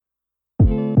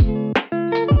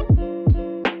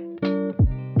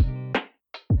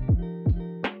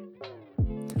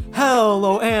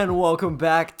Hello and welcome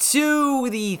back to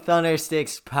the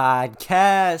Thundersticks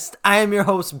podcast. I am your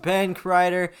host Ben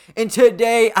Kreider, and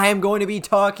today I am going to be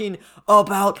talking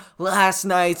about last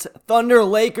night's Thunder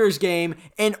Lakers game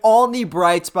and all the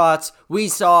bright spots we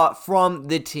saw from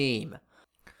the team.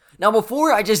 Now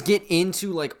before I just get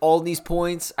into all these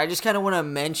points, I just kind of want to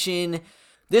mention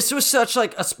this was such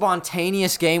a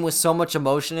spontaneous game with so much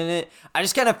emotion in it. I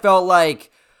just kind of felt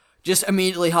like just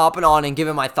immediately hopping on and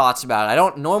giving my thoughts about it. I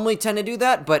don't normally tend to do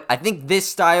that, but I think this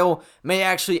style may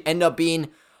actually end up being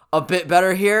a bit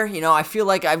better here. I feel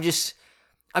like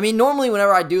normally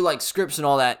whenever I do scripts and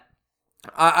all that,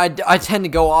 I tend to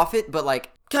go off it, but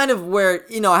kind of where,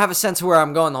 I have a sense of where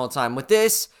I'm going the whole time. With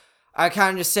this, I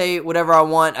kind of just say whatever I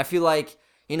want. I feel like,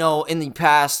 in the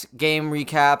past game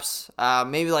recaps,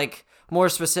 maybe more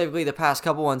specifically the past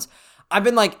couple ones, I've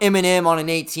been like Eminem on an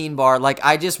 18 bar.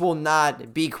 I just will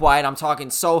not be quiet. I'm talking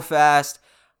so fast.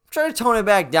 I'm trying to tone it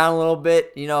back down a little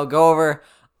bit, go over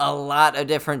a lot of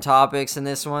different topics in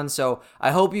this one. So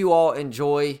I hope you all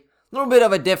enjoy a little bit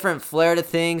of a different flair to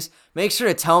things. Make sure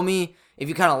to tell me if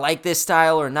you kind of like this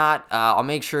style or not. I'll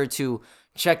make sure to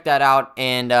check that out,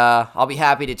 and I'll be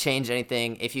happy to change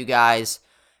anything if you guys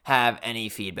have any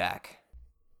feedback.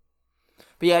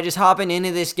 But yeah, just hopping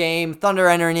into this game, Thunder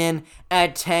entering in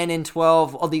at 10-12,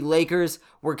 while the Lakers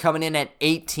were coming in at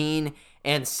 18-6.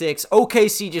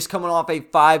 OKC just coming off a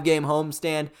 5-game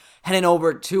homestand, heading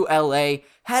over to LA.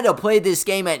 Had to play this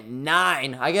game at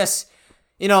 9. I guess,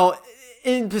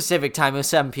 in Pacific time, it was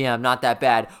 7 p.m., not that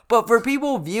bad. But for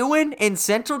people viewing in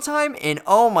Central time and,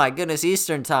 oh my goodness,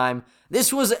 Eastern time,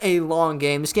 this was a long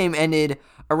game. This game ended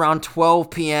around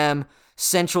 12 p.m.,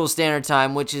 Central Standard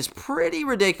Time, which is pretty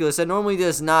ridiculous. That normally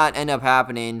does not end up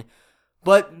happening,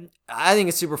 but I think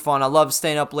it's super fun. I love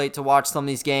staying up late to watch some of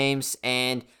these games,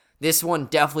 and this one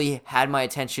definitely had my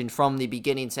attention from the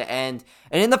beginning to end.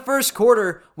 And in the first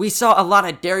quarter, we saw a lot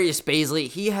of Darius Bazley.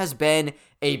 He has been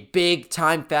a big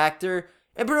time factor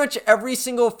in pretty much every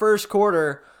single first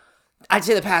quarter, I'd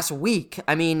say the past week.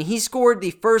 He scored the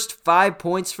first 5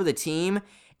 points for the team,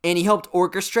 and he helped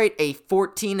orchestrate a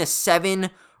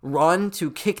 14-7 run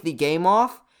to kick the game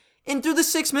off. And through the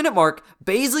 6-minute mark,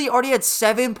 Bazley already had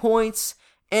 7 points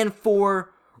and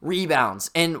 4 rebounds.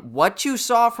 And what you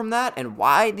saw from that and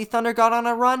why the Thunder got on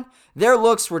a run, their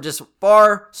looks were just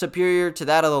far superior to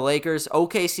that of the Lakers.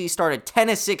 OKC started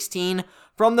 10-16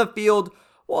 from the field,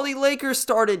 while the Lakers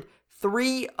started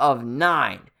 3 of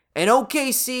 9. And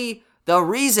OKC, the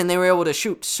reason they were able to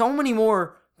shoot so many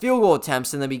more field goal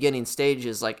attempts in the beginning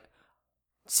stages,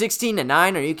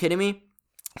 16-9, are you kidding me?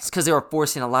 It's because they were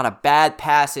forcing a lot of bad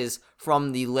passes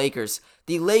from the Lakers.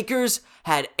 The Lakers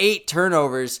had 8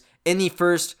 turnovers in the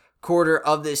first quarter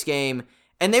of this game,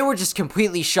 and they were just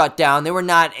completely shut down. They were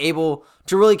not able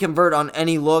to really convert on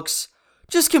any looks.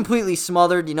 Just completely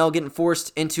smothered, getting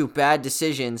forced into bad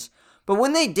decisions. But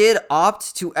when they did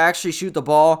opt to actually shoot the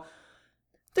ball,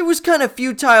 there was kind of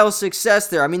futile success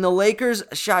there. The Lakers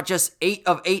shot just 8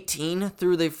 of 18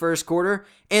 through the first quarter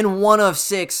and 1 of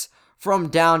 6 from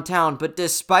downtown, but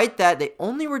despite that, they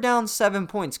only were down 7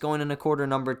 points going into quarter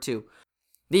number 2.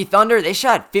 The Thunder, they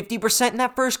shot 50% in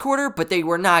that first quarter, but they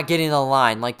were not getting the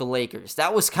line like the Lakers.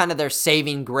 That was kind of their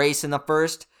saving grace in the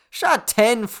first. Shot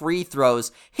 10 free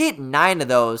throws, hit 9 of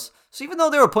those. So even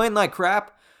though they were playing like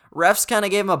crap, refs kind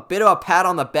of gave them a bit of a pat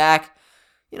on the back.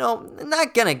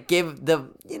 Not gonna give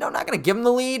them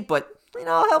the lead, but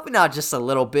helping out just a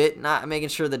little bit, not making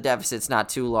sure the deficit's not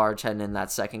too large heading in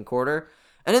that second quarter.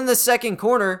 And in the second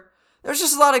quarter, there's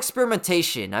just a lot of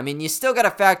experimentation. You still got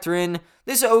to factor in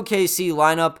this OKC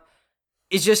lineup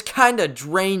is just kind of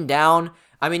drained down.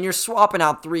 You're swapping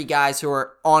out 3 guys who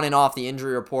are on and off the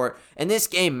injury report. In this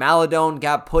game, Maladone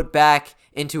got put back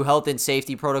into health and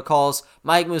safety protocols.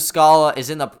 Mike Muscala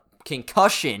is in the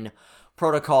concussion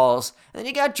protocols. And then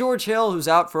you got George Hill, who's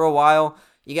out for a while.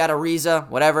 You got Ariza,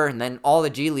 whatever, and then all the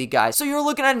G League guys. So you're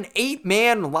looking at an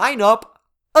 8-man lineup.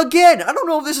 Again, I don't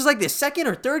know if this is the second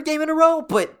or third game in a row,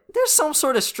 but there's some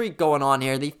sort of streak going on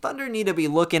here. The Thunder need to be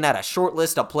looking at a short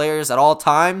list of players at all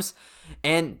times,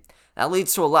 and that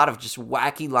leads to a lot of just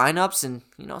wacky lineups, and,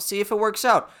 see if it works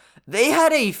out. They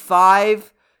had a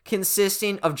 5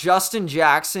 consisting of Justin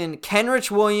Jackson, Kenrich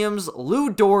Williams, Lou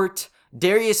Dort,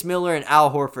 Darius Miller, and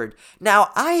Al Horford. Now,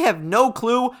 I have no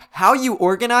clue how you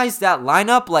organize that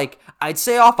lineup. I'd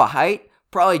say off a height,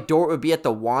 probably Dort would be at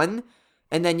the 1,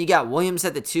 and then you got Williams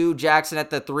at the 2, Jackson at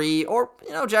the 3, or,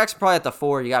 Jackson probably at the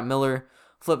 4. You got Miller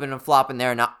flipping and flopping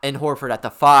there, and Horford at the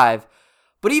 5.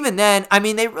 But even then,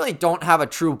 they really don't have a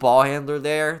true ball handler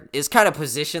there. It's kind of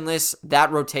positionless, that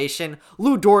rotation.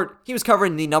 Lou Dort, he was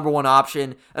covering the number 1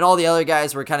 option, and all the other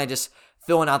guys were kind of just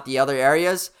filling out the other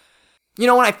areas.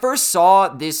 When I first saw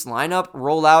this lineup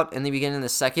roll out in the beginning of the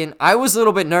second, I was a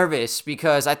little bit nervous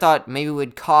because I thought maybe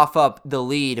we'd cough up the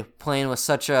lead playing with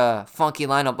such a funky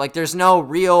lineup. Like, there's no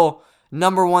real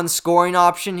number one scoring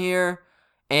option here.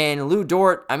 And Lou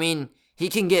Dort, he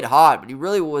can get hot, but he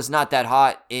really was not that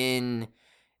hot in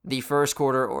the first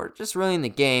quarter or just really in the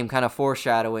game, kind of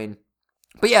foreshadowing.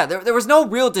 But yeah, there was no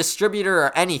real distributor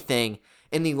or anything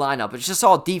in the lineup. It's just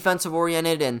all defensive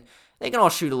oriented, and they can all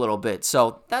shoot a little bit.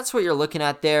 So that's what you're looking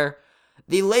at there.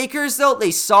 The Lakers, though,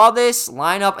 they saw this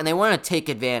lineup and they want to take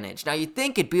advantage. Now, you'd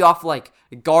think it'd be off like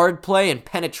guard play and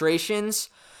penetrations.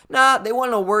 Nah, they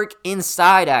want to work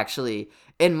inside, actually.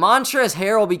 And Montrezl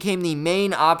Harrell became the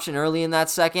main option early in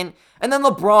that second. And then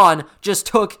LeBron just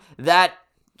took that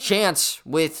chance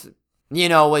with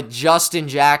Justin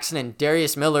Jackson and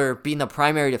Darius Miller being the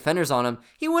primary defenders on him.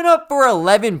 He went up for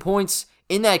 11 points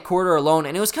in that quarter alone,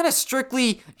 and it was kind of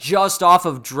strictly just off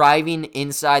of driving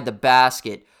inside the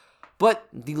basket. But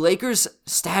the Lakers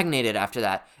stagnated after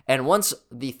that. And once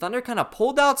the Thunder kind of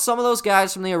pulled out some of those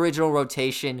guys from the original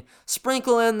rotation,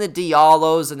 sprinkle in the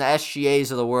Diallos and the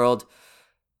SGAs of the world,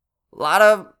 a lot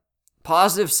of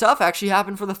positive stuff actually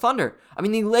happened for the Thunder.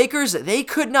 The Lakers, they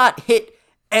could not hit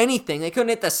anything. They couldn't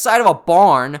hit the side of a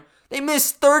barn. They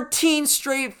missed 13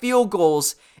 straight field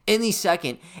goals in the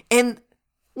second. And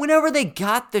whenever they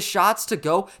got the shots to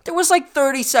go, there was like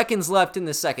 30 seconds left in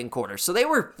the second quarter. So they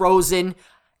were frozen.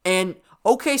 And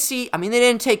OKC, they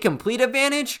didn't take complete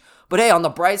advantage. But hey, on the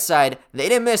bright side, they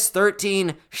didn't miss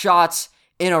 13 shots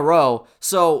in a row.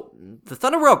 So the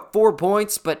Thunder were up 4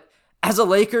 points. But as a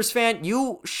Lakers fan,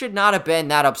 you should not have been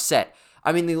that upset.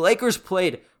 The Lakers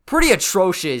played pretty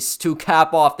atrocious to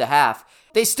cap off the half.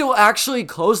 They still actually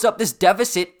closed up this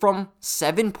deficit from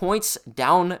 7 points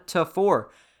down to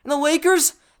 4. And the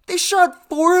Lakers, they shot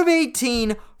 4 of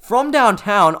 18 from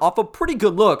downtown off of pretty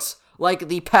good looks. Like,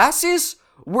 the passes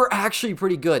were actually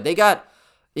pretty good. They got,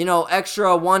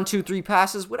 extra 1, 2, 3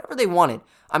 passes, whatever they wanted.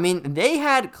 They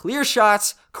had clear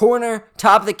shots, corner,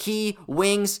 top of the key,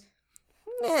 wings.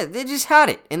 Yeah, they just had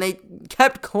it. And they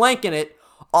kept clanking it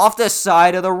off the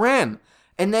side of the rim.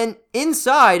 And then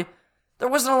inside, there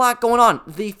wasn't a lot going on.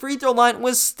 The free throw line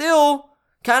was still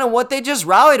kind of what they just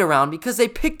rallied around because they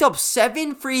picked up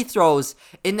 7 free throws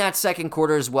in that second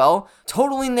quarter as well,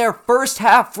 totaling their first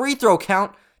half free throw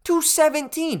count to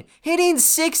 17, hitting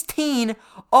 16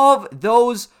 of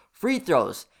those free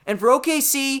throws. And for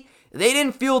OKC, they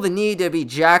didn't feel the need to be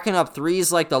jacking up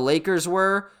threes like the Lakers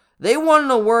were. They wanted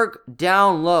to work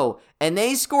down low, and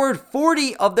they scored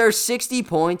 40 of their 60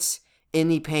 points in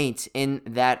the paint in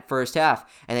that first half.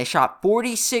 And they shot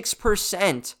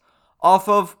 46% off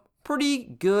of pretty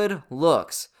good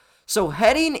looks. So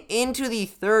heading into the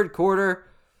third quarter,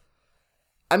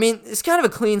 it's kind of a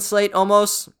clean slate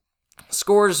almost.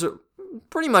 Scores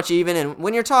pretty much even. And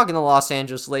when you're talking the Los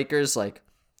Angeles Lakers,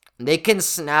 they can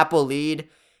snap a lead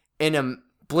in a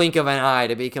blink of an eye,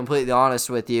 to be completely honest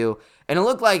with you. And it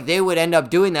looked like they would end up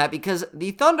doing that because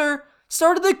the Thunder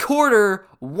started the quarter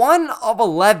 1 of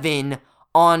 11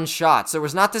 on shots. There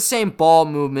was not the same ball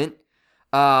movement.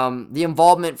 The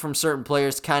involvement from certain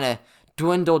players kind of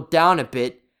dwindled down a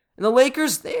bit. And the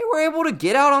Lakers, they were able to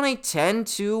get out on a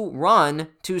 10-2 run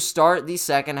to start the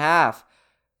second half.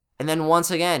 And then once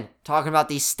again, talking about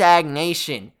the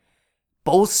stagnation,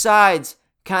 both sides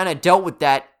kind of dealt with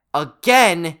that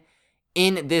again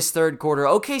in this third quarter.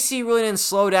 OKC really didn't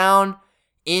slow down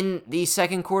in the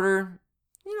second quarter.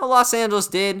 Los Angeles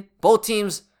did. Both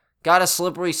teams got a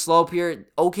slippery slope here.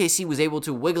 OKC was able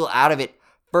to wiggle out of it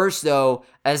first, though,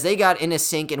 as they got in a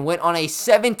sync and went on a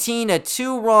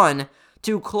 17-2 run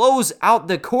to close out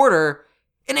the quarter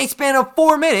in a span of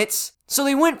 4 minutes. So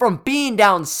they went from being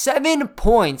down 7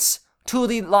 points to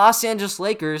the Los Angeles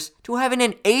Lakers to having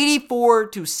an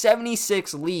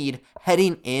 84-76 lead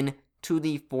heading into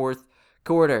the fourth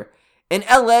quarter. In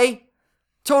LA,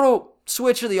 total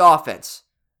switch of the offense.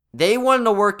 They wanted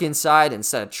to work inside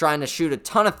instead of trying to shoot a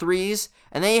ton of threes,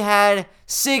 and they had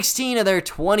 16 of their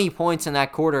 20 points in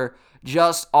that quarter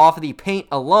just off of the paint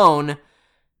alone.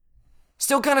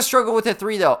 Still kind of struggled with the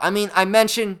three, though. I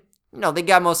mentioned, they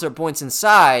got most of their points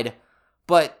inside,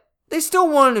 but they still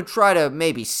wanted to try to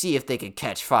maybe see if they could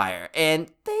catch fire,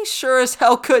 and they sure as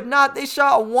hell could not. They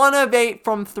shot 1 of 8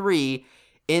 from 3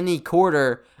 in the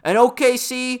quarter, and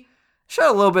OKC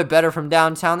shot a little bit better from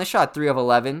downtown. They shot 3 of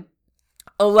 11.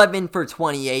 11 for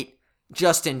 28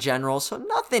 just in general, so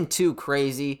nothing too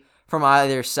crazy from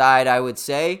either side, I would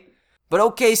say. But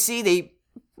OKC, they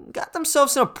got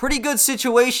themselves in a pretty good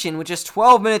situation with just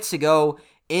 12 minutes to go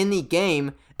in the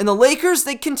game. And the Lakers,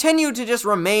 they continued to just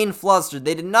remain flustered.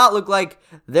 They did not look like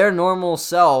their normal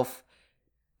self.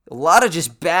 A lot of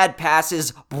just bad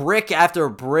passes, brick after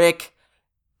brick.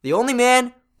 The only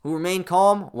man who remained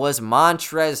calm was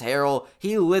Montrezl Harrell.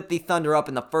 He lit the Thunder up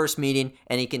in the first meeting,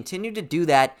 and he continued to do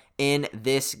that in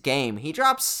this game. He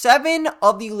dropped 7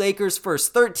 of the Lakers'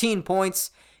 first 13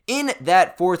 points in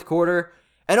that fourth quarter.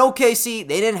 And OKC,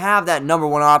 they didn't have that number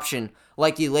one option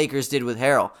like the Lakers did with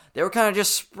Harrell. They were kind of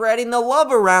just spreading the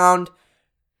love around,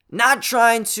 not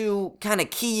trying to kind of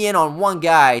key in on one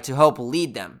guy to help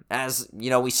lead them. As,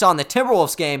 we saw in the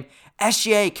Timberwolves game,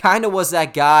 SGA kind of was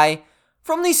that guy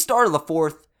from the start of the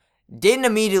fourth. Didn't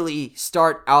immediately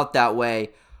start out that way.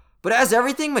 But as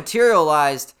everything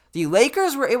materialized, the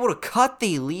Lakers were able to cut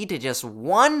the lead to just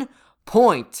 1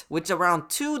 point, which around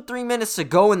 2-3 minutes to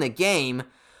go in the game.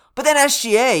 But then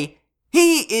SGA,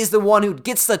 he is the one who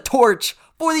gets the torch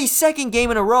for the second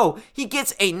game in a row. He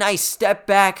gets a nice step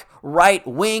back right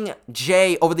wing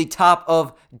J over the top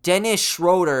of Dennis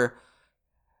Schroeder.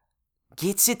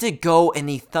 Gets it to go, and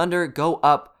the Thunder go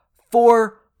up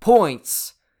 4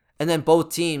 points. And then both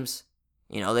teams,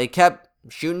 they kept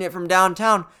shooting it from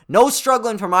downtown. No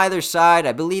struggling from either side.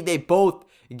 I believe they both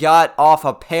got off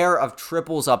a pair of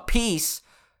triples apiece.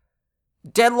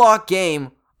 Deadlock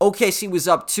game. OKC was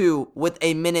up 2 with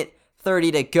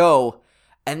 1:30 to go.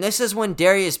 And this is when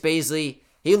Darius Bazley,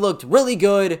 he looked really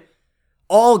good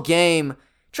all game.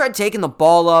 Tried taking the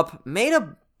ball up. Made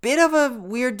a bit of a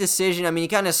weird decision. He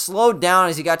kind of slowed down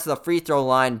as he got to the free throw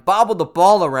line. Bobbled the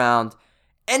ball around.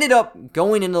 Ended up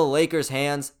going into the Lakers'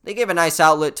 hands. They gave a nice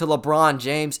outlet to LeBron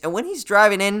James. And when he's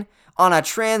driving in on a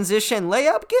transition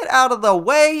layup, get out of the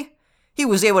way, he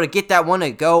was able to get that one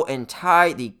to go and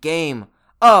tie the game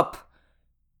up.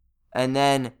 And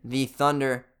then the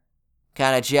Thunder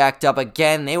kind of jacked up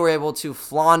again. They were able to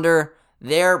launder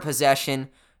their possession.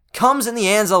 Comes in the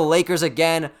hands of the Lakers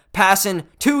again, passing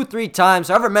 2-3 times,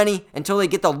 however many, until they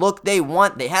get the look they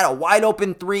want. They had a wide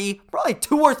open 3, probably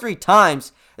 2 or 3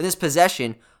 times in this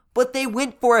possession, but they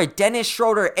went for a Dennis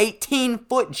Schroeder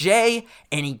 18-foot J,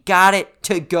 and he got it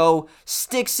to go,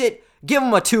 sticks it, give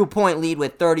him a 2-point lead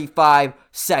with 35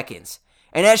 seconds.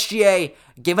 And SGA,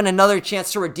 given another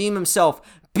chance to redeem himself,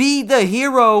 be the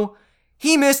hero.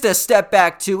 He missed a step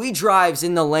back too. He drives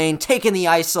in the lane, taking the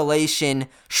isolation,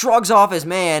 shrugs off his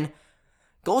man,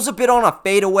 goes a bit on a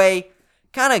fadeaway,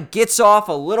 kind of gets off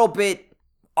a little bit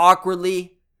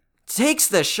awkwardly, takes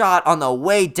the shot on the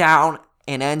way down,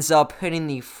 and ends up hitting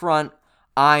the front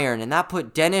iron. And that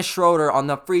put Dennis Schroeder on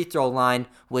the free throw line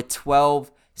with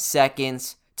 12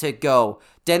 seconds to go.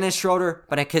 Dennis Schroeder,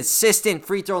 but a consistent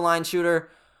free throw line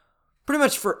shooter pretty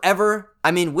much forever.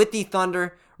 With the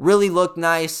Thunder, really looked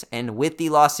nice. And with the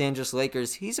Los Angeles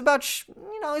Lakers, he's about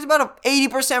an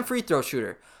 80% free throw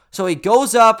shooter. So he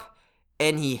goes up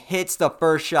and he hits the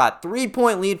first shot.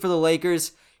 3-point lead for the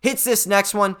Lakers. Hits this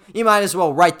next one. You might as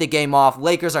well write the game off.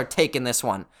 Lakers are taking this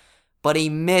one. But he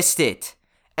missed it.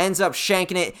 Ends up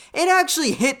shanking it. It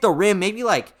actually hit the rim maybe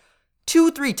like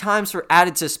 2-3 times for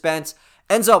added suspense.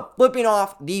 Ends up flipping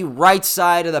off the right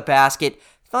side of the basket.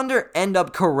 Thunder end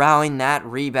up corralling that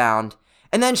rebound.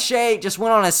 And then Shea just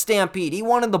went on a stampede. He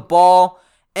wanted the ball.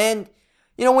 And,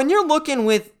 when you're looking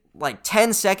with like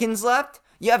 10 seconds left,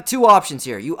 you have 2 options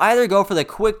here. You either go for the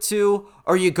quick 2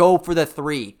 or you go for the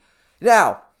 3.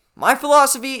 Now, my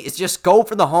philosophy is just go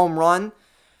for the home run.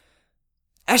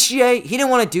 SGA, he didn't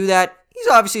want to do that. He's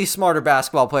obviously a smarter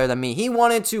basketball player than me. He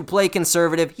wanted to play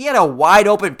conservative. He had a wide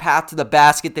open path to the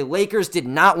basket. The Lakers did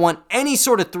not want any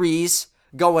sort of threes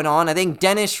going on. I think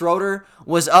Dennis Schroeder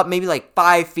was up maybe like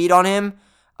 5 feet on him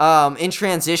in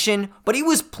transition, but he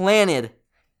was planted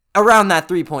around that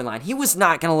 3-point line. He was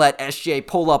not going to let SGA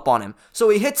pull up on him. So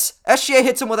SGA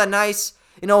hits him with a nice,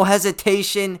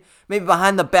 hesitation, maybe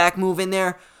behind the back move in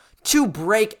there to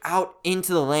break out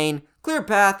into the lane. Clear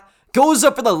path. Goes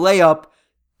up for the layup,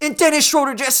 and Dennis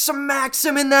Schroeder just smacks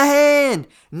him in the hand.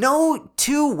 No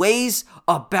 2 ways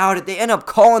about it. They end up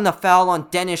calling the foul on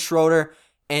Dennis Schroeder,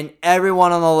 and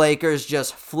everyone on the Lakers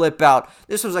just flip out.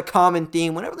 This was a common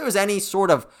theme. Whenever there was any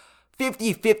sort of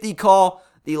 50-50 call,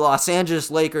 the Los Angeles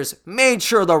Lakers made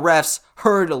sure the refs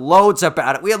heard loads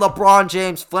about it. We had LeBron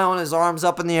James flailing his arms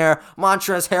up in the air.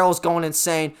 Montrezl Harrell's going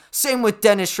insane. Same with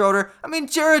Dennis Schroeder.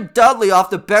 Jared Dudley off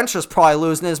the bench was probably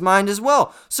losing his mind as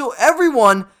well. So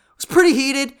everyone was pretty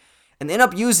heated, and they end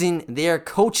up using their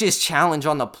coach's challenge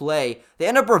on the play. They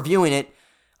end up reviewing it.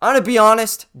 I'm going to be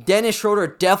honest, Dennis Schroeder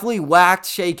definitely whacked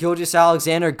Shai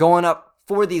Gilgeous-Alexander going up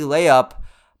for the layup,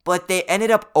 but they ended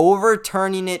up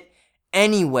overturning it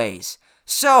anyways.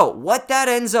 So, what that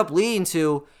ends up leading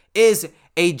to is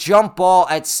a jump ball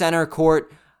at center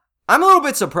court. I'm a little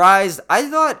bit surprised. I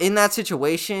thought in that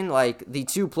situation, like, the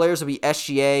 2 players would be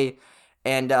SGA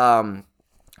and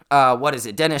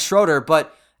Dennis Schroeder,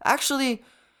 but actually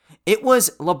it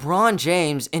was LeBron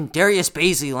James and Darius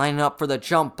Bazley lining up for the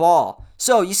jump ball.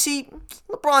 So you see,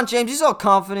 LeBron James, he's all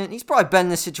confident. He's probably been in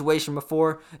this situation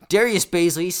before. Darius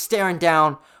Bazley, he's staring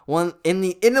down one in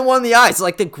one of the eyes,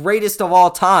 like the greatest of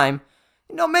all time.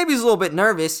 Maybe he's a little bit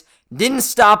nervous. Didn't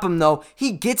stop him though.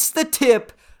 He gets the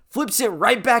tip, flips it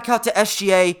right back out to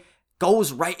SGA,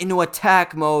 goes right into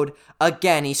attack mode.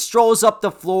 Again, he strolls up the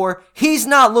floor. He's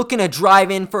not looking to drive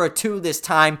in for a 2 this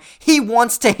time. He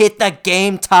wants to hit the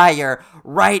game tire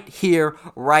right here,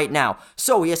 right now.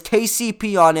 So he has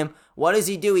KCP on him. What does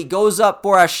he do? He goes up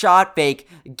for a shot fake,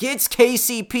 gets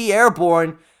KCP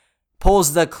airborne,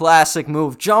 pulls the classic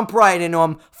move, jump right into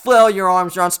him, flail your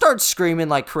arms around, start screaming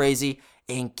like crazy,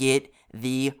 and get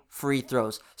the free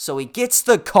throws. So he gets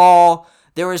the call.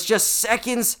 There was just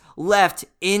seconds left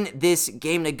in this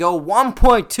game to go.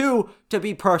 1.2 to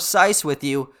be precise with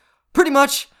you. Pretty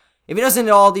much, if he doesn't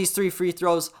hit all these 3 free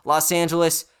throws, Los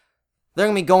Angeles, they're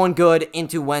going to be going good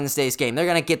into Wednesday's game. They're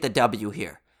going to get the W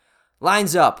here.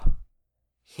 Lines up.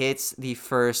 Hits the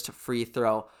first free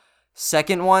throw.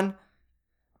 Second one,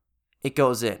 it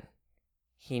goes in.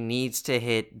 He needs to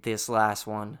hit this last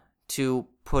one to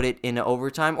put it into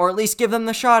overtime, or at least give them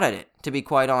the shot at it, to be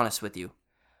quite honest with you.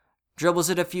 Dribbles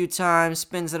it a few times,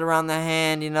 spins it around the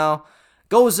hand,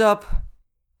 goes up,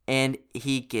 and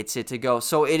he gets it to go.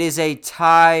 So it is a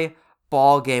tie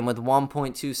ball game with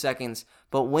 1.2 seconds.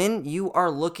 But when you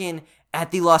are looking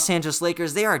at the Los Angeles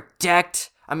Lakers, they are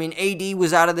decked. AD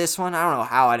was out of this one. I don't know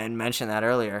how I didn't mention that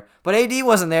earlier. But AD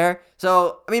wasn't there.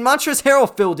 So, Montrezl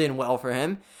Harrell filled in well for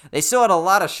him. They still had a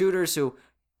lot of shooters who,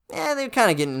 they're kind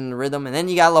of getting in the rhythm. And then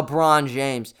you got LeBron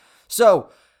James. So,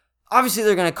 obviously,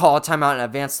 they're going to call a timeout and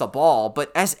advance the ball.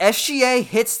 But as SGA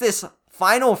hits this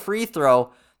final free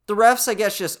throw, the refs, I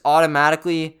guess, just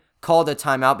automatically called a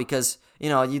timeout because,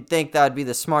 you'd think that would be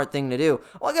the smart thing to do.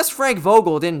 Well, I guess Frank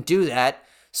Vogel didn't do that.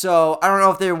 So, I don't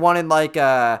know if they wanted, like,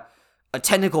 a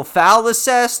technical foul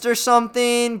assessed or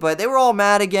something, but they were all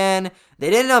mad again. They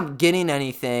didn't end up getting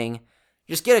anything.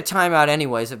 Just get a timeout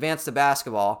anyways, advance the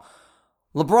basketball.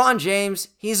 LeBron James,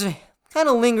 he's kind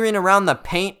of lingering around the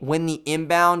paint when the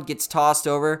inbound gets tossed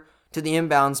over to the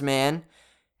inbounds man.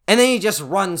 And then he just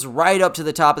runs right up to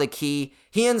the top of the key.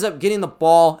 He ends up getting the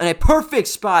ball in a perfect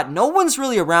spot. No one's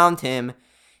really around him.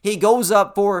 He goes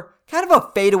up for kind of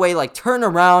a fadeaway, like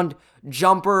turnaround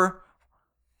jumper.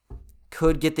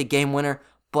 Could get the game winner,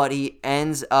 but he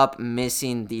ends up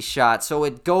missing the shot. So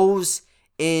it goes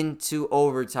into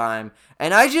overtime.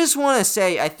 And I just want to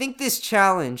say, I think this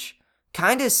challenge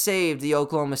kind of saved the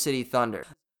Oklahoma City Thunder.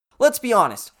 Let's be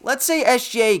honest. Let's say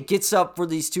SGA gets up for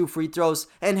these 2 free throws,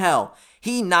 and hell,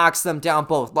 he knocks them down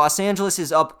both. Los Angeles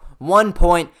is up 1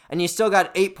 point, and you still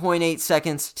got 8.8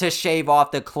 seconds to shave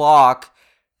off the clock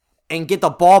and get the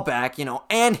ball back,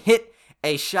 and hit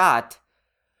a shot.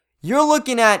 You're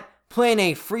looking at playing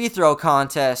a free throw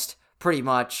contest, pretty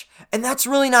much, and that's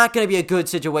really not going to be a good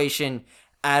situation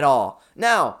at all.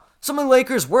 Now, some of the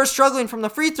Lakers were struggling from the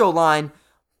free throw line,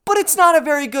 but it's not a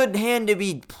very good hand to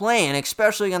be playing,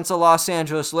 especially against the Los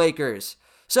Angeles Lakers.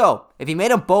 So, if he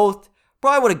made them both,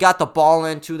 probably would have got the ball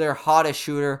into their hottest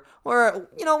shooter, or,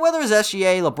 whether it was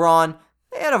SGA, LeBron,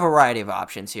 they had a variety of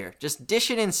options here. Just dish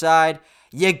it inside.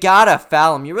 You gotta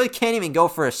foul him. You really can't even go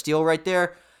for a steal right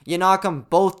there. You knock them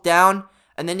both down,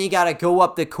 and then you got to go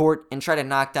up the court and try to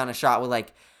knock down a shot with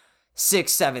like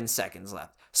 6-7 seconds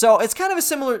left. So it's kind of a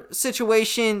similar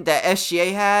situation that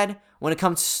SGA had when it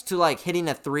comes to like hitting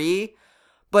a 3.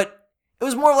 But it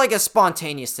was more like a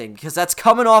spontaneous thing because that's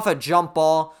coming off a jump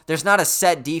ball. There's not a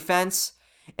set defense.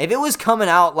 If it was coming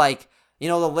out like,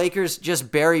 the Lakers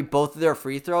just bury both of their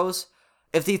free throws,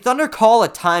 if the Thunder call a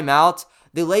timeout,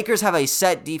 the Lakers have a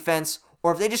set defense,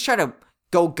 or if they just try to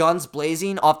go guns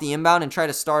blazing off the inbound and try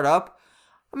to start up,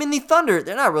 the Thunder,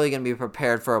 they're not really going to be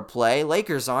prepared for a play.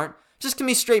 Lakers aren't. Just going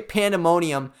to be straight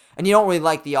pandemonium, and you don't really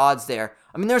like the odds there.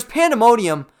 There's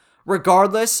pandemonium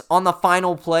regardless on the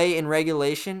final play in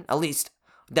regulation, at least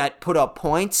that put up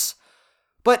points.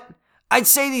 But I'd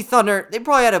say the Thunder, they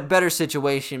probably had a better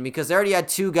situation because they already had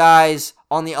 2 guys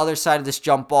on the other side of this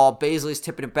jump ball. Bazley's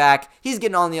tipping it back. He's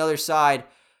getting on the other side.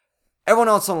 Everyone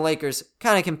else on the Lakers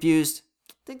kind of confused.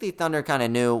 I think the Thunder kind of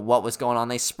knew what was going on.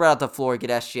 They spread out the floor, get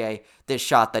SGA this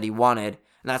shot that he wanted,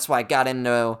 and that's why it got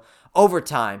into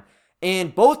overtime.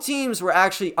 And both teams were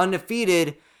actually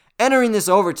undefeated entering this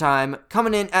overtime,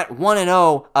 coming in at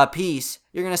 1-0 apiece.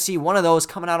 You're going to see one of those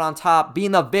coming out on top,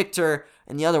 being the victor,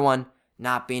 and the other one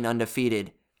not being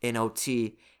undefeated in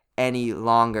OT any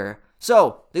longer.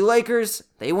 So, the Lakers,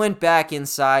 they went back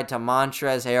inside to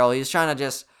Montrezl Harrell. He was trying to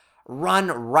just run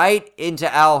right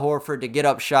into Al Horford to get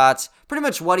up shots. Pretty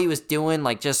much what he was doing,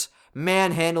 like just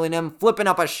manhandling him, flipping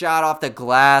up a shot off the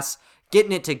glass,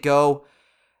 getting it to go.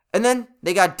 And then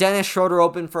they got Dennis Schroeder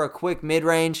open for a quick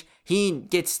mid-range. He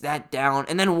gets that down.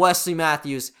 And then Wesley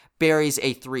Matthews buries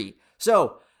a 3.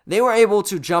 So they were able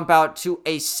to jump out to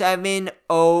a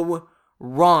 7-0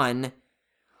 run.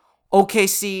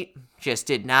 OKC just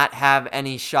did not have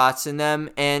any shots in them.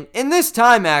 And in this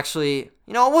time, actually,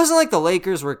 it wasn't like the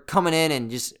Lakers were coming in and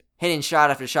just hitting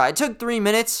shot after shot. It took 3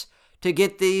 minutes to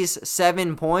get these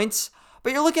 7 points.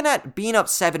 But you're looking at being up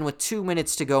 7 with 2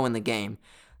 minutes to go in the game.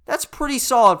 That's pretty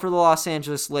solid for the Los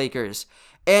Angeles Lakers.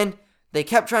 And they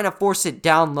kept trying to force it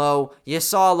down low. You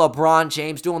saw LeBron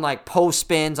James doing like post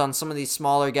spins on some of these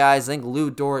smaller guys. I think Lou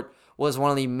Dort was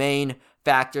one of the main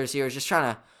factors here. Just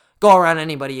trying to go around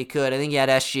anybody he could. I think he had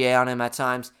SGA on him at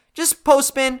times. Just post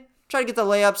spin, try to get the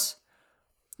layups.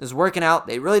 It was working out.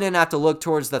 They really didn't have to look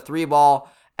towards the 3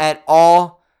 ball at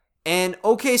all. And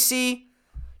OKC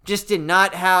just did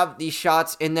not have the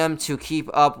shots in them to keep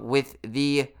up with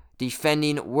the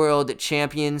defending world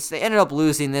champions. They ended up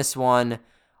losing this one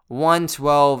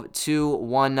 112 to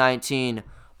 119.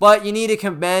 But you need to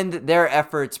commend their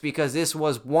efforts because this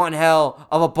was one hell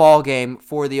of a ball game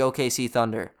for the OKC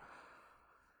Thunder.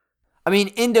 I mean,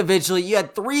 individually, you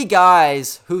had 3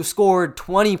 guys who scored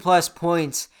 20 plus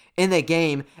points in the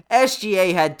game.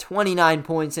 SGA had 29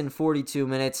 points in 42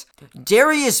 minutes.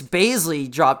 Darius Bazley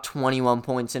dropped 21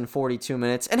 points in 42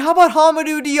 minutes. And how about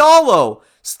Hamidou Diallo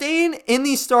staying in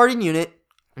the starting unit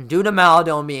due to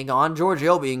Maladon being gone, George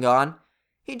Hill being gone?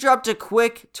 He dropped a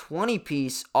quick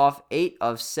 20-piece off 8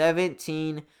 of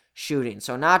 17 shooting.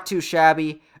 So not too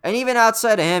shabby. And even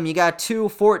outside of him, you got 2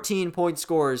 14-point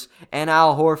scorers in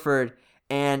Al Horford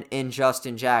and in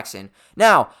Justin Jackson.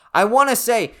 Now, I want to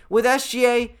say, with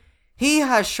SGA, he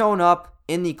has shown up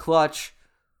in the clutch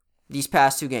these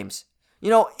past 2 games.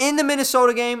 In the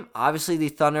Minnesota game, obviously the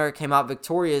Thunder came out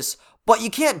victorious, but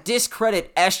you can't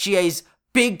discredit SGA's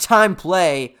big-time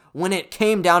play when it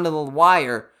came down to the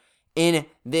wire in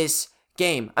this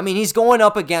game. I mean, he's going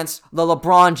up against the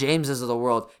LeBron Jameses of the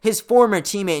world, his former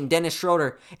teammate Dennis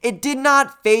Schroeder. It did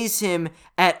not faze him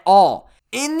at all.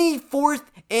 In the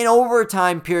fourth and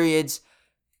overtime periods,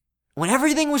 when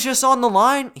everything was just on the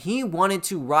line, he wanted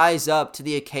to rise up to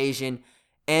the occasion,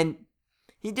 and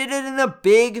he did it in a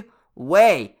big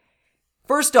way.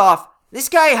 First off, this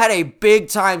guy had a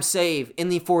big-time save in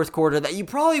the fourth quarter that you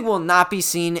probably will not be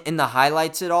seeing in the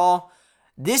highlights at all.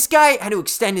 This guy had to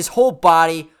extend his whole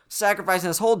body, sacrificing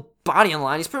his whole body on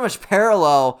line. He's pretty much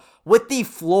parallel with the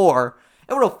floor.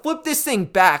 Able to flip this thing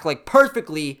back like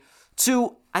perfectly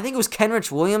to, I think it was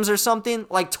Kenrich Williams or something,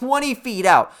 like 20 feet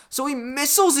out. So he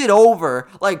missiles it over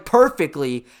like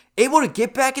perfectly, able to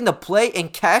get back into play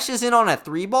and cashes in on a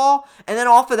 3 ball. And then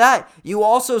off of that, you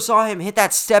also saw him hit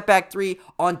that step back 3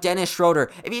 on Dennis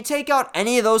Schroeder. If you take out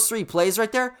any of those 3 plays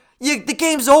right there, the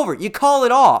game's over. You call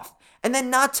it off. And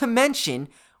then not to mention,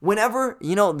 whenever,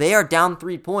 they are down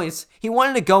 3 points, he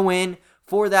wanted to go in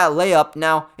for that layup.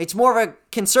 Now, it's more of a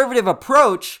conservative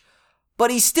approach, but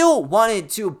he still wanted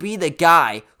to be the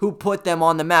guy who put them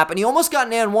on the map. And he almost got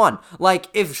an and one. Like,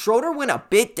 if Schroeder went a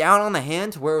bit down on the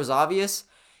hand to where it was obvious,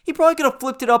 he probably could have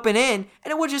flipped it up and in,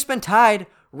 and it would have just been tied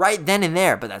right then and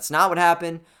there. But that's not what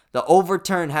happened. The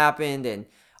overturn happened, and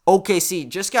OKC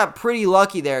just got pretty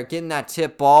lucky there getting that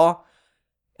tip ball.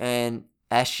 And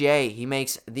SGA, he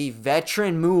makes the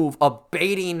veteran move of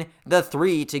baiting the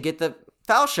 3 to get the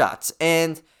foul shots.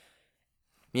 And,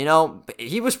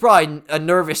 he was probably a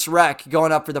nervous wreck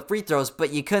going up for the free throws,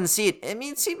 but you couldn't see it. I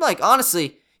mean, it seemed like,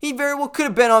 honestly, he very well could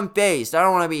have been unfazed. I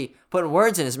don't want to be putting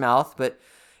words in his mouth, but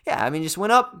yeah, just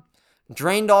went up,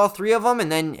 drained all 3 of them,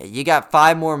 and then you got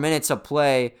 5 more minutes of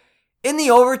play. In the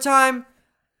overtime,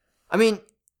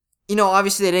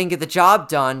 obviously they didn't get the job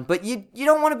done, but you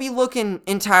don't want to be looking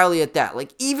entirely at that.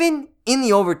 Like, even in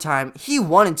the overtime, he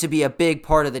wanted to be a big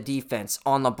part of the defense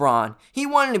on LeBron. He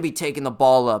wanted to be taking the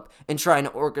ball up and trying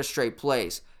to orchestrate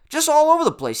plays. Just all over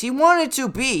the place. He wanted to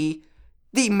be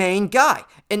the main guy.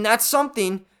 And that's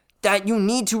something that you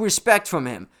need to respect from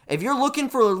him. If you're looking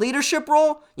for a leadership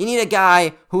role, you need a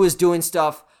guy who is doing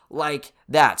stuff like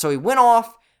that. So he went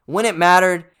off when it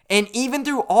mattered, and even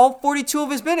through all 42 of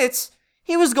his minutes,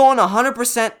 he was going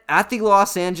 100% at the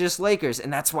Los Angeles Lakers,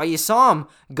 and that's why you saw him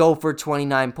go for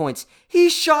 29 points. He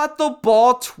shot the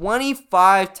ball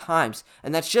 25 times,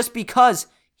 and that's just because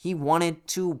he wanted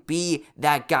to be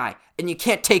that guy, and you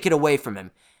can't take it away from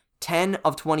him. 10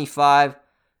 of 25,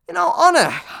 on a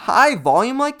high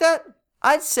volume like that,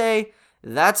 I'd say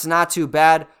that's not too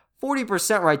bad.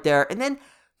 40% right there, and then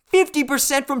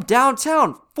 50% from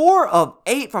downtown, 4 of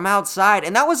 8 from outside,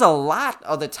 and that was a lot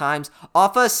of the times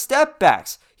off of step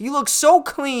backs. He looks so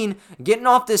clean getting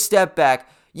off this step back.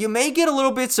 You may get a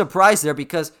little bit surprised there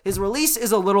because his release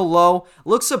is a little low,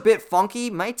 looks a bit funky,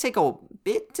 might take a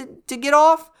bit to get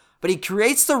off, but he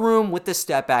creates the room with the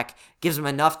step back, gives him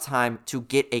enough time to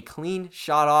get a clean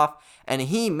shot off, and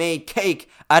he made cake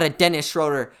out of Dennis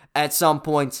Schroeder at some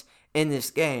points in this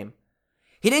game.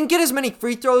 He didn't get as many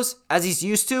free throws as he's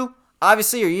used to.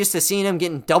 Obviously, you're used to seeing him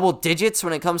getting double digits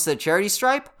when it comes to the charity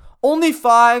stripe. Only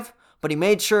 5, but he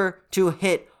made sure to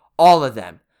hit all of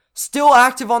them. Still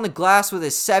active on the glass with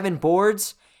his 7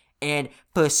 boards and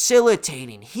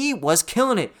facilitating. He was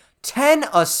killing it. 10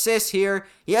 assists here.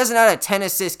 He hasn't had a 10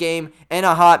 assist game in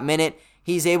a hot minute.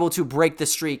 He's able to break the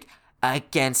streak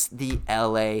against the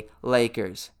LA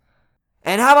Lakers.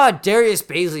 And how about Darius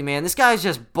Bazley, man? This guy's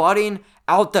just butting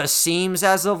out the seams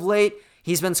as of late.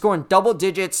 He's been scoring double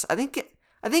digits. I think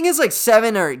it's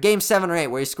like game 7 or 8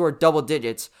 where he scored double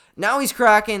digits. Now he's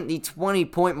cracking the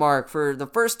 20-point mark for the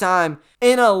first time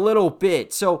in a little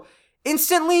bit. So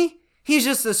instantly, he's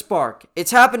just a spark.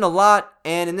 It's happened a lot,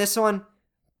 and in this one,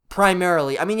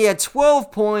 primarily. I mean, he had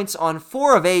 12 points on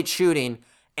 4 of 8 shooting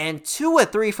and 2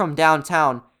 of 3 from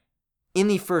downtown in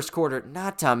the first quarter.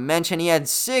 Not to mention, he had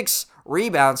 6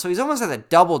 rebounds, so he's almost at the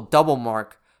double-double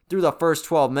mark through the first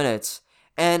 12 minutes.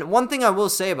 And one thing I will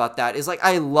say about that is,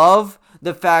 I love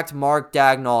the fact Mark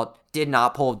Daigneault did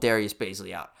not pull Darius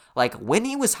Bazley out. When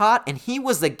he was hot and he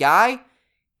was the guy,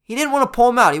 he didn't want to pull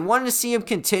him out. He wanted to see him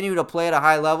continue to play at a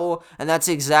high level, and that's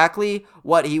exactly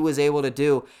what he was able to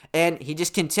do. And he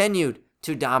just continued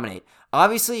to dominate.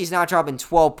 Obviously, he's not dropping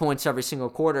 12 points every single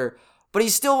quarter, but he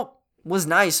still was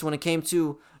nice when it came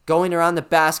to going around the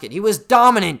basket. He was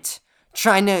dominant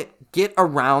trying to get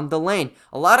around the lane.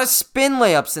 A lot of spin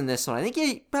layups in this one. I think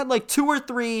he had 2 or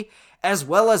 3, as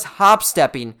well as hop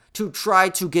stepping to try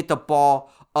to get the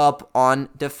ball up on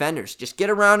defenders. Just get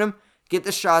around him, get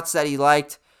the shots that he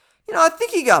liked. I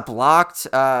think he got blocked.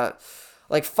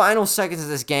 Final seconds of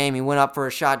this game, he went up for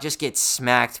a shot, just gets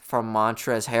smacked from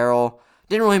Montrezl Harrell.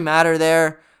 Didn't really matter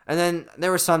there. And then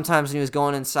there were some times when he was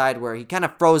going inside where he kind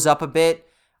of froze up a bit.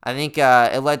 I think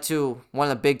it led to one of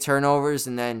the big turnovers,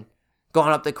 and then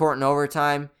going up the court in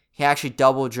overtime, he actually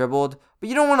double dribbled. But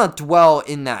you don't want to dwell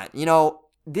in that.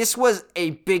 This was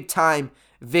a big-time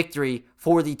victory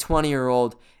for the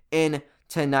 20-year-old in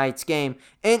tonight's game.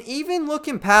 And even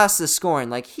looking past the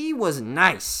scoring, he was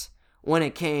nice when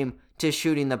it came to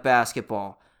shooting the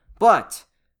basketball. But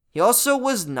he also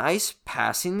was nice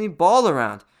passing the ball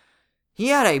around. He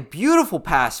had a beautiful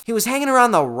pass. He was hanging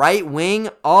around the right wing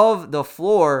of the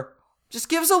floor. Just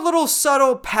gives a little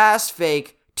subtle pass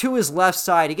fake to his left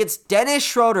side. He gets Dennis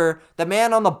Schroeder, the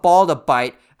man on the ball, to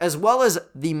bite, as well as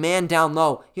the man down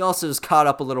low. He also is caught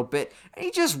up a little bit. And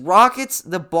he just rockets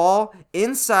the ball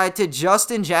inside to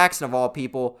Justin Jackson, of all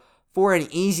people, for an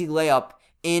easy layup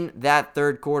in that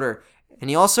third quarter. And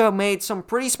he also made some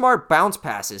pretty smart bounce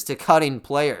passes to cutting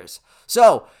players.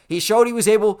 So, he showed he was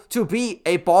able to be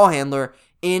a ball handler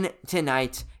in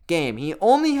tonight's game. He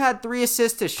only had 3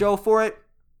 assists to show for it,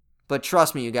 but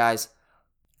trust me, you guys,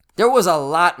 there was a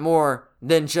lot more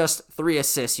than just 3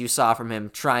 assists you saw from him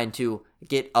trying to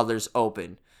get others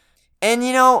open. And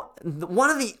one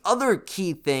of the other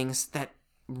key things that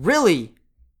really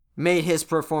made his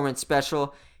performance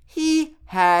special, he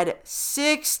had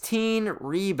 16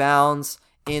 rebounds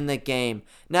in the game.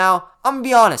 Now, I'm going to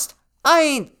be honest, I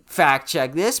ain't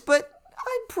fact-checked this, but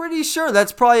I'm pretty sure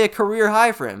that's probably a career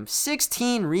high for him.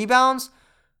 16 rebounds?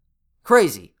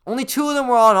 Crazy. Only 2 of them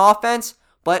were on offense,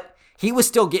 but he was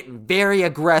still getting very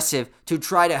aggressive to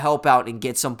try to help out and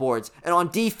get some boards. And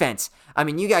on defense,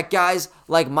 you got guys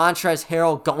like Montrezl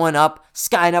Harrell going up,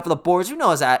 skying up the boards. Who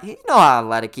knows that? You know how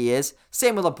athletic he is.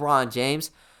 Same with LeBron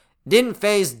James. Didn't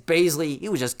faze Bazley. He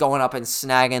was just going up and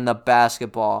snagging the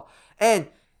basketball. And,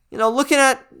 looking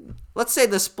at, let's say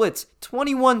the splits,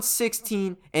 21,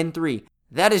 16, and 3.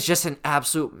 That is just an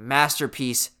absolute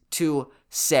masterpiece to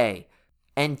say.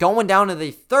 And going down to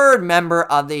the third member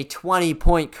of the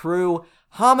 20-point crew,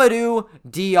 Hamidou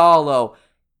Diallo.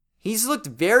 He's looked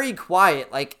very quiet.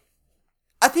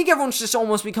 I think everyone's just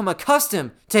almost become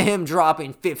accustomed to him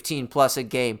dropping 15 plus a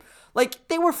game.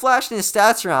 They were flashing his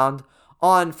stats around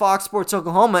on Fox Sports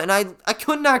Oklahoma, and I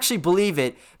couldn't actually believe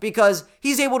it because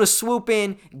he's able to swoop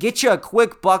in, get you a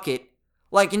quick bucket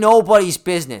like nobody's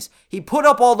business. He put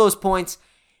up all those points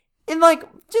in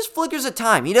just flickers of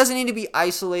time. He doesn't need to be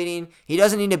isolating. He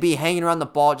doesn't need to be hanging around the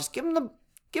ball. Just give him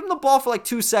the ball for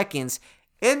 2 seconds,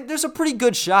 and there's a pretty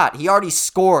good shot. He already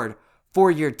scored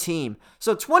for your team.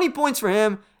 So 20 points for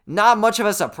him not much of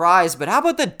a surprise, but how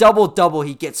about the double-double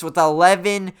he gets with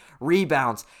 11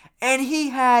 rebounds? And he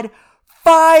had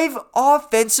 5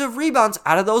 offensive rebounds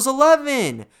out of those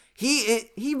 11.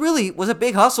 He really was a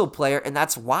big hustle player, and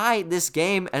that's why this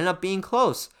game ended up being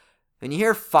close. When you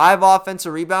hear 5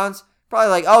 offensive rebounds, probably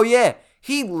like, oh yeah,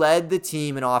 he led the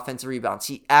team in offensive rebounds.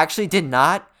 He actually did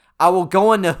not. I will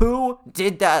go into who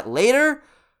did that later.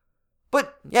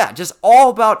 But yeah, just all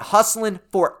about hustling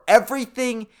for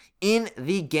everything in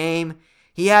the game.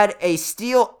 He had a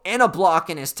steal and a block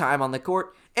in his time on the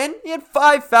court, and he had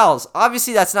 5 fouls.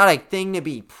 Obviously, that's not a thing to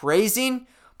be praising,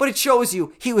 but it shows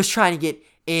you he was trying to get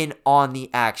in on the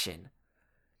action.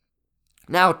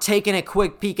 Now, taking a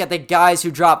quick peek at the guys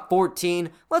who dropped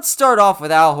 14, let's start off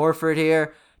with Al Horford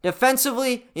here.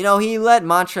 Defensively, he let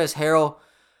Montrezl Harrell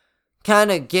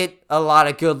kind of get a lot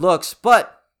of good looks,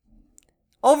 but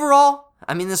overall,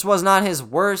 this was not his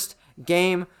worst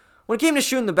game. When it came to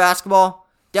shooting the basketball,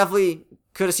 definitely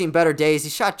could have seen better days. He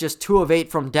shot just 2 of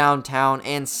 8 from downtown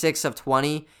and 6 of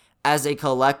 20 as a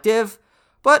collective,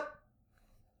 but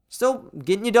still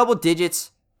getting you double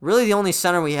digits. Really the only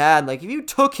center we had. Like, if you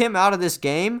took him out of this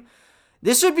game,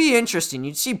 this would be interesting.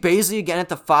 You'd see Bazley again at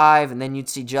the 5, and then you'd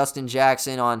see Justin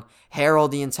Jackson on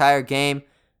Harold the entire game.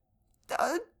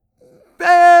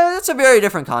 That's a very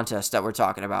different contest that we're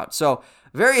talking about. So,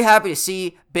 very happy to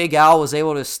see Big Al was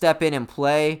able to step in and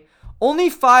play.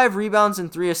 Only 5 rebounds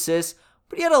and 3 assists,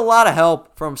 but he had a lot of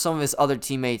help from some of his other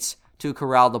teammates to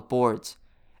corral the boards.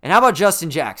 And how about Justin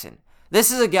Jackson?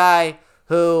 This is a guy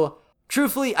who,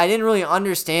 truthfully, I didn't really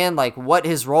understand what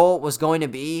his role was going to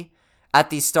be at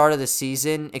the start of the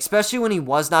season, especially when he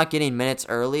was not getting minutes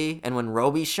early and when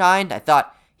Roby shined. I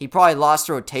thought he probably lost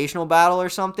a rotational battle or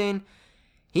something.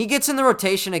 He gets in the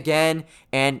rotation again,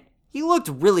 and he looked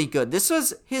really good. This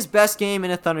was his best game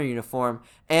in a Thunder uniform,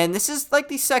 and this is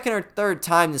the second or third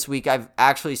time this week I've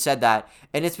actually said that,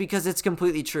 and it's because it's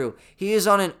completely true. He is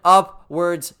on an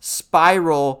upwards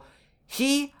spiral.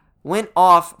 He went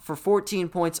off for 14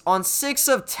 points on 6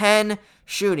 of 10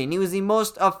 shooting. He was the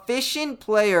most efficient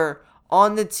player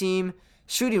on the team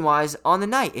shooting-wise on the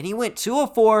night, and he went 2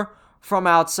 of 4 from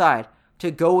outside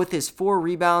to go with his 4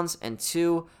 rebounds and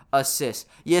 2 assists.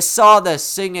 You saw the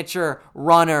signature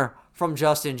runner from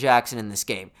Justin Jackson in this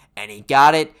game, and he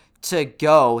got it to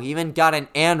go. He even got an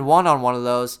and one on one of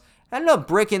those. Ended up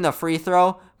bricking the free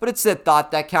throw, but it's the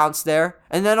thought that counts there.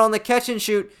 And then on the catch and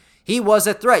shoot, he was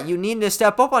a threat. You needed to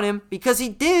step up on him because he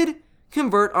did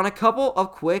convert on a couple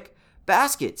of quick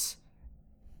baskets.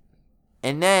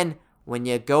 And then when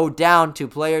you go down to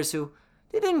players who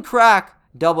they didn't crack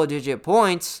double-digit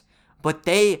points, but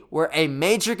they were a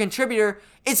major contributor,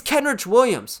 it's Kenrich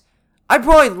Williams. I'd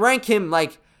probably rank him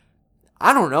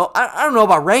I don't know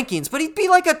about rankings, but he'd be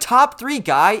a top 3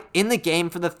 guy in the game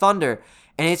for the Thunder.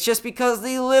 And it's just because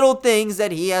the little things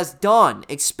that he has done,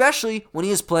 especially when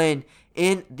he is playing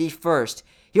in the first.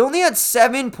 He only had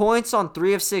 7 points on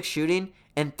 3 of 6 shooting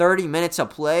and 30 minutes of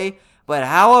play. But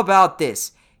how about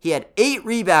this? He had 8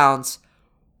 rebounds,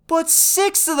 but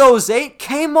 6 of those 8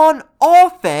 came on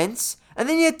offense. And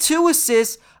then he had 2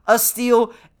 assists, a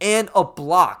steal, and a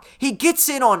block. He gets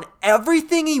in on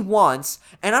everything he wants,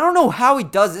 and I don't know how he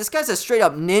does it. This guy's a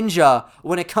straight-up ninja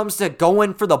when it comes to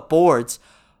going for the boards.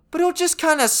 But he'll just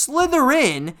kind of slither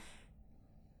in,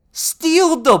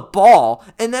 steal the ball,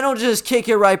 and then he'll just kick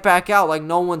it right back out like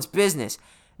no one's business.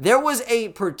 There was a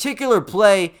particular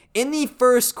play in the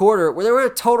first quarter where there were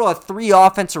a total of 3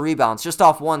 offensive rebounds just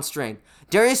off one string.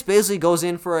 Darius Bazley goes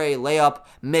in for a layup,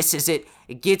 misses it,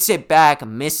 gets it back,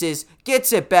 misses,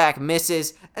 gets it back,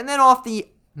 misses, and then off the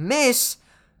miss,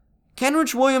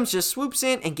 Kenrich Williams just swoops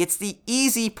in and gets the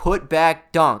easy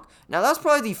put-back dunk. Now, that's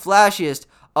probably the flashiest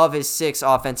of his 6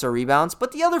 offensive rebounds,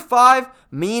 but the other 5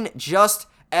 mean just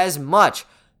as much.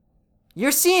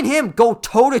 You're seeing him go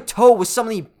toe-to-toe with some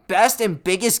of the best and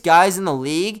biggest guys in the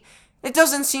league. It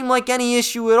doesn't seem like any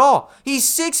issue at all. He's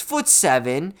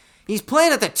 6'7". He's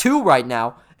playing at the 2 right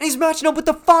now, and he's matching up with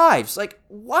the 5s.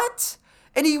 What?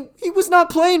 And he was not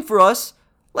playing for us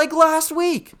last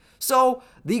week. So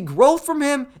the growth from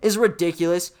him is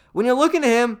ridiculous. When you're looking at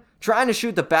him trying to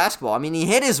shoot the basketball, he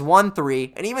hit his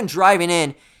 1-3, and even driving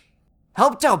in,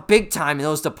 helped out big time in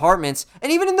those departments,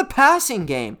 and even in the passing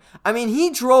game. He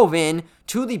drove in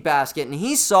to the basket, and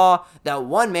he saw that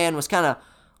one man was kind of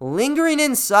lingering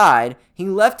inside. He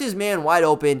left his man wide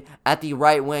open at the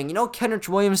right wing. You know what Kenrich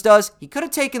Williams does? He could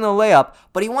have taken the layup,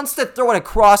 but he wants to throw it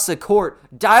across the court.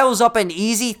 Dials up an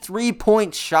easy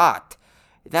 3-point shot.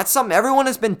 That's something everyone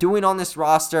has been doing on this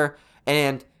roster,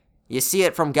 and you see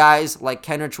it from guys like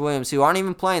Kenrich Williams who aren't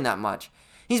even playing that much.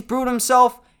 He's proved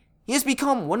himself. He has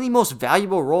become one of the most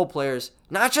valuable role players,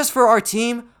 not just for our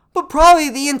team, but probably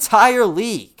the entire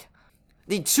league.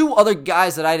 The two other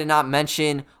guys that I did not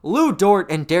mention, Lou Dort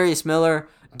and Darius Miller.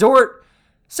 Dort,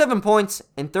 7 points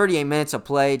in 38 minutes of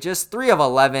play, just 3 of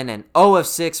 11 and 0 of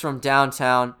 6 from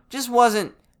downtown. Just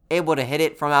wasn't able to hit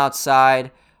it from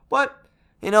outside. But,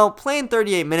 playing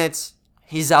 38 minutes,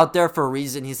 he's out there for a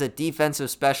reason. He's a defensive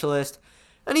specialist.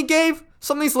 And he gave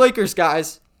some of these Lakers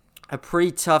guys a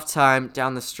pretty tough time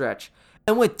down the stretch.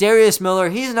 And with Darius Miller,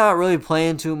 he's not really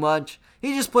playing too much.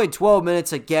 He just played 12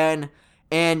 minutes again.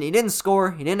 And he didn't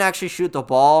score. He didn't actually shoot the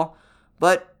ball.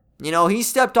 But, he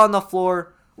stepped on the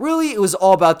floor. Really, it was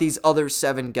all about these other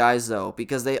 7 guys, though,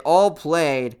 because they all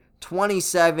played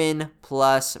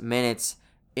 27-plus minutes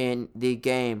in the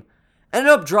game.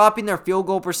 Ended up dropping their field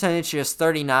goal percentage to just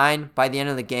 39 by the end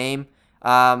of the game.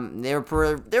 They were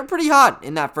pretty hot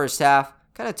in that first half.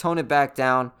 Kind of toned it back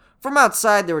down. From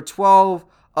outside, they were 12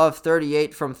 of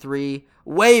 38 from 3.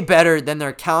 Way better than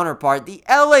their counterpart, the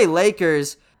LA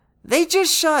Lakers. They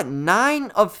just shot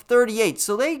 9 of 38,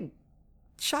 so they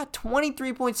shot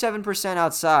 23.7%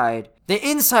 outside. The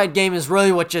inside game is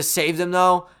really what just saved them,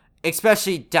 though,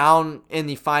 especially down in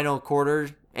the final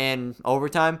quarter and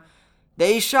overtime.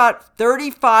 They shot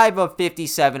 35 of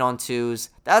 57 on twos.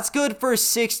 That's good for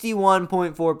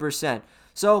 61.4%.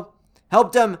 So,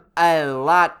 helped them a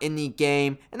lot in the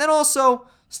game. And then also,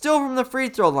 still from the free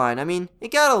throw line. I mean,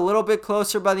 it got a little bit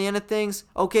closer by the end of things.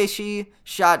 OKC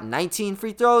shot 19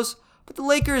 free throws, but the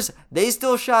Lakers, they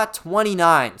still shot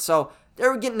 29. So they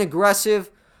were getting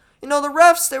aggressive. The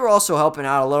refs, they were also helping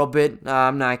out a little bit.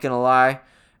 I'm not going to lie.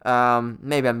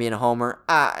 Maybe I'm being a homer.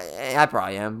 I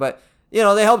probably am. But, they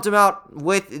helped him out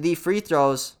with the free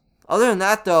throws. Other than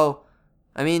that, though,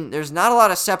 I mean, there's not a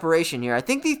lot of separation here. I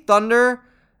think the Thunder,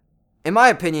 in my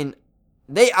opinion,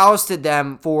 they ousted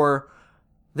them for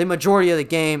the majority of the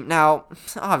game. Now,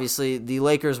 obviously, the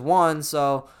Lakers won,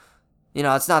 so,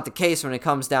 it's not the case when it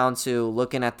comes down to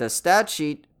looking at the stat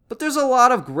sheet. But there's a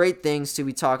lot of great things to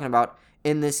be talking about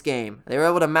in this game. They were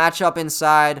able to match up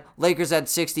inside. Lakers had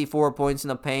 64 points in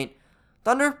the paint.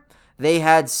 Thunder, they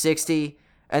had 60.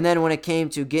 And then when it came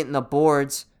to getting the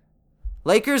boards,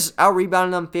 Lakers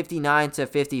out-rebounded them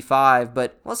 59-55.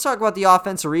 But let's talk about the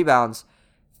offensive rebounds.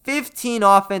 15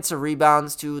 offensive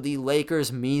rebounds to the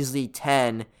Lakers' measly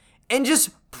 10, and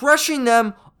just pressuring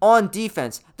them on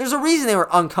defense. There's a reason they were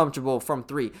uncomfortable from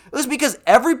 3. It was because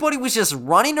everybody was just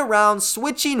running around,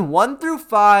 switching 1 through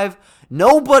 5.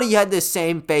 Nobody had the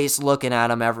same face looking at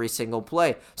them every single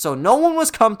play. So no one was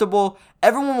comfortable.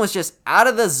 Everyone was just out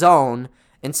of the zone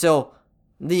until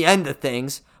the end of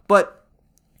things. But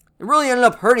it really ended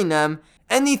up hurting them.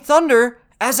 And the Thunder,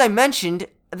 as I mentioned,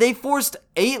 they forced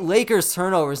 8 Lakers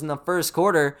turnovers in the first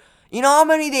quarter. You know how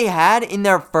many they had in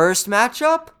their first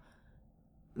matchup?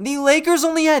 The Lakers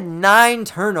only had 9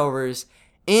 turnovers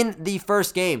in the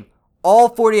first game, all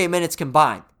 48 minutes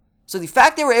combined. So the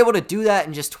fact they were able to do that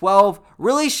in just 12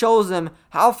 really shows them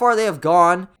how far they have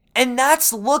gone. And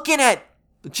that's looking at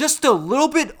just a little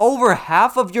bit over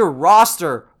half of your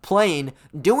roster playing,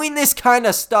 doing this kind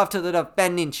of stuff to the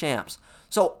defending champs.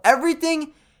 So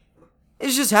everything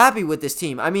is just happy with this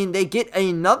team. I mean, they get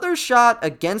another shot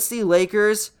against the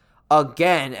Lakers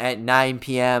again at 9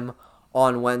 p.m.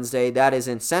 on Wednesday. That is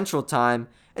in Central Time.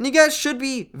 And you guys should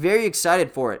be very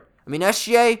excited for it. I mean,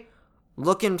 SGA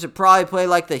looking to probably play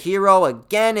like the hero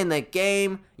again in the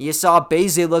game. You saw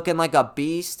Bazley looking like a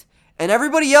beast. And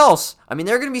everybody else, I mean,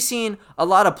 they're going to be seeing a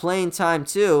lot of playing time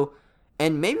too.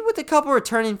 And maybe with a couple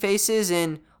returning faces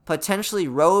in potentially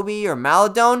Roby or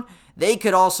Maladone, they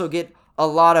could also get a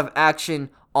lot of action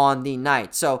on the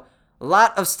night. So a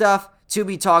lot of stuff to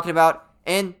be talking about,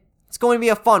 and it's going to be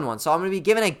a fun one. So I'm going to be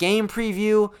giving a game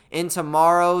preview in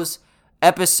tomorrow's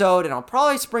episode, and I'll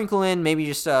probably sprinkle in maybe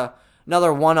just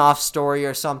another one-off story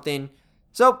or something.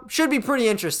 So should be pretty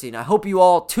interesting. I hope you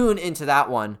all tune into that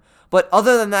one. But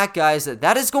other than that, guys,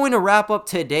 that is going to wrap up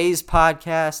today's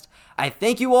podcast. I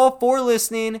thank you all for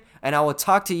listening, and I will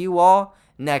talk to you all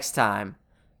next time.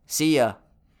 See ya.